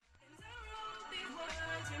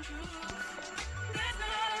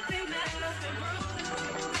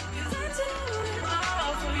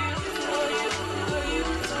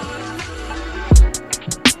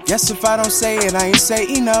Guess if I don't say it, I ain't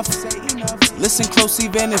say enough. Listen close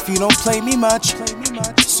even if you don't play me much.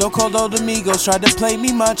 So-called old amigos tried to play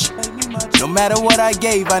me much. No matter what I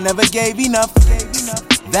gave, I never gave enough.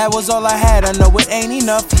 That was all I had, I know it ain't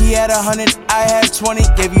enough. He had 100, I had 20,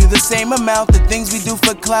 gave you the same amount. The things we do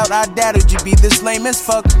for clout, I doubted you be this lame as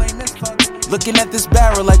fuck. Looking at this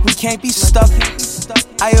barrel like we can't be stuck.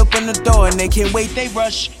 I open the door and they can't wait, they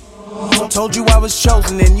rush. Told you I was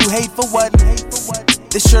chosen and you hate for what?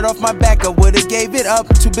 This shirt off my back, I would've gave it up.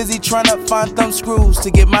 Too busy trying to find thumb screws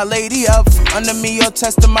to get my lady up. Under me, you're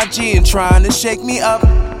testing my G and trying to shake me up.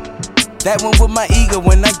 That one with my ego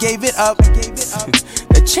when I gave it up.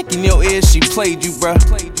 That chick in your ear, she played you, bruh.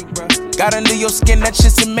 Got under your skin, that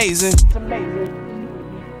shit's amazing.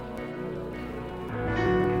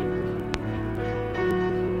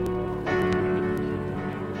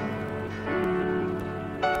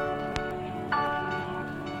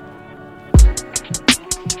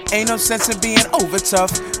 Ain't no sense in being over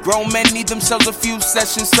tough. Grown men need themselves a few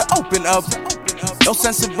sessions to open up. No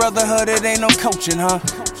sense of brotherhood, it ain't no coaching, huh?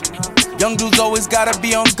 Young dudes always gotta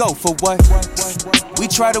be on go for what? We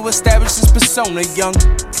try to establish this persona young.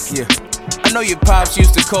 Yeah, I know your pops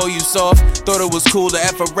used to call you soft. Thought it was cool to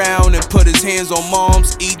F around and put his hands on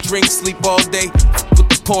moms. Eat, drink, sleep all day. With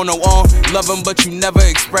the porno on. Love him but you never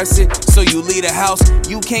express it. So you leave the house.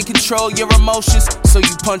 You can't control your emotions. So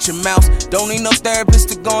you punch your mouth. Don't need no therapist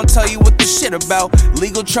to go and tell you what this shit about.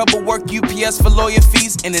 Legal trouble, work UPS for lawyer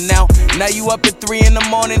fees, in and out. Now you up at 3 in the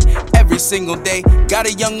morning, every single day. Got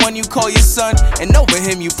a young one you call your son, and over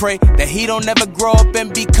him you pray that he don't ever grow up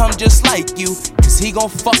and become just like you. Cause he gon'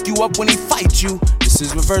 fuck you up when he fight you. This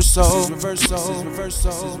is reversal. This is reversal. This is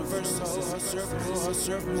reversal. This is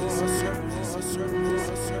reversal.